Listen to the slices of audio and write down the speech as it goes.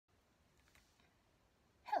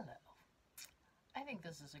think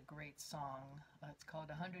this is a great song. It's called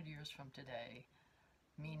 100 Years from Today,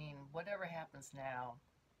 meaning whatever happens now,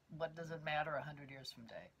 what does it matter 100 years from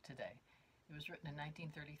today? It was written in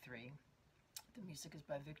 1933. The music is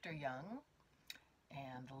by Victor Young,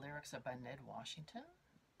 and the lyrics are by Ned Washington.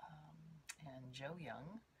 And Joe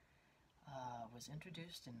Young was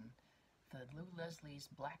introduced in the Lou Leslie's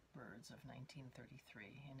Blackbirds of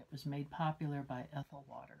 1933, and it was made popular by Ethel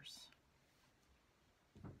Waters.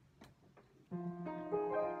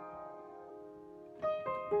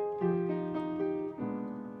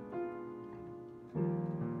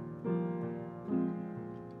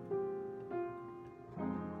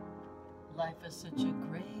 Life is such a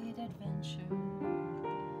great adventure.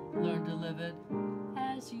 Learn to live it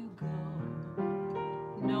as you go.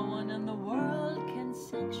 No one in the world can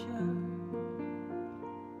censure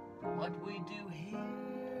what we do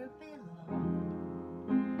here below.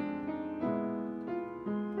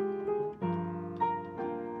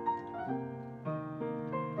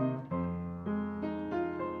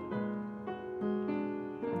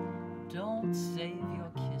 Don't save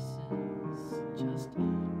your kisses, just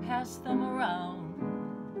pass them around.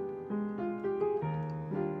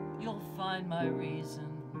 You'll find my reason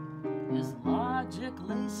is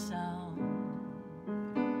logically sound.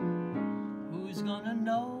 Who's gonna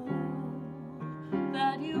know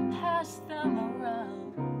that you passed them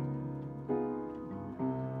around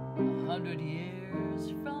 100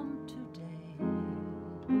 years from today?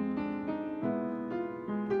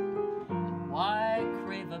 And why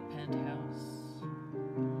crave a penthouse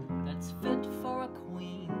that's fit for a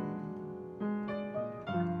queen?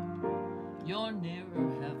 You're nearer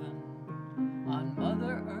heaven on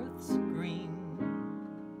Mother Earth's green.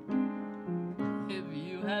 If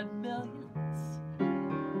you had millions,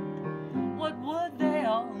 what would they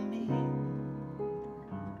all mean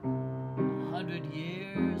 100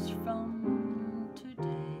 years from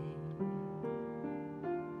today?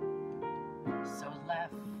 So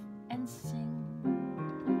laugh and sing,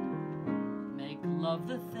 make love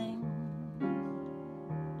the thing,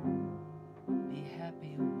 be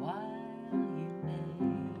happy while you may.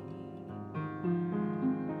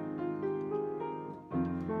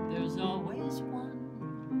 There's always one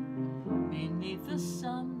beneath the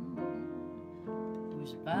sun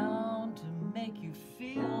who's bound to make you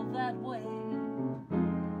feel that way.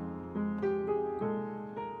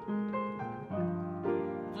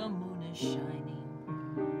 The moon is shining,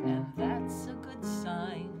 and that's a good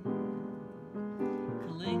sign.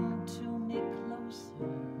 Cling to me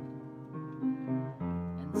closer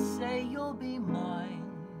and say you'll be mine.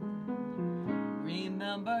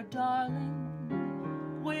 Remember, darling,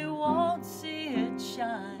 we won't see it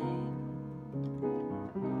shine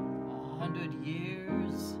 100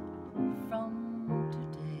 years from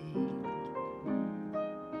today.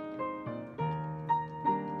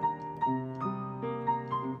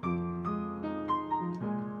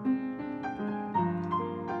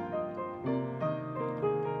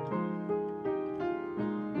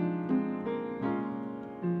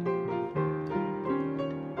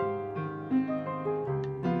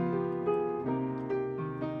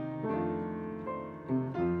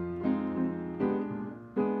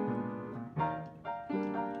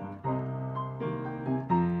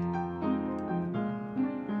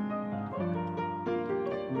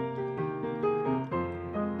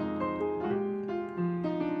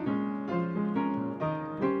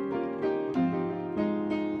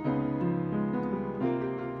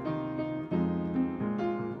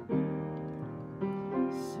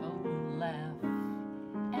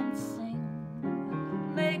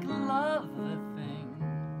 Make love the thing,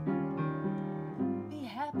 be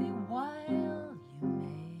happy while you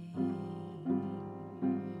may.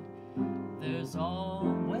 There's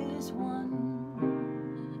always one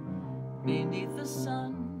beneath the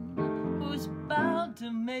sun who's bound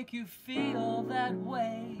to make you feel that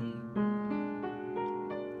way.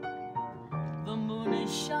 The moon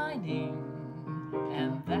is shining,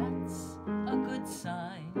 and that's a good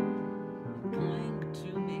sign. Cling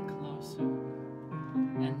to me closer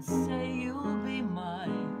and say you'll be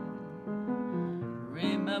mine.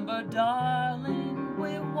 Remember, darling,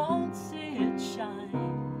 we won't see it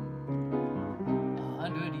shine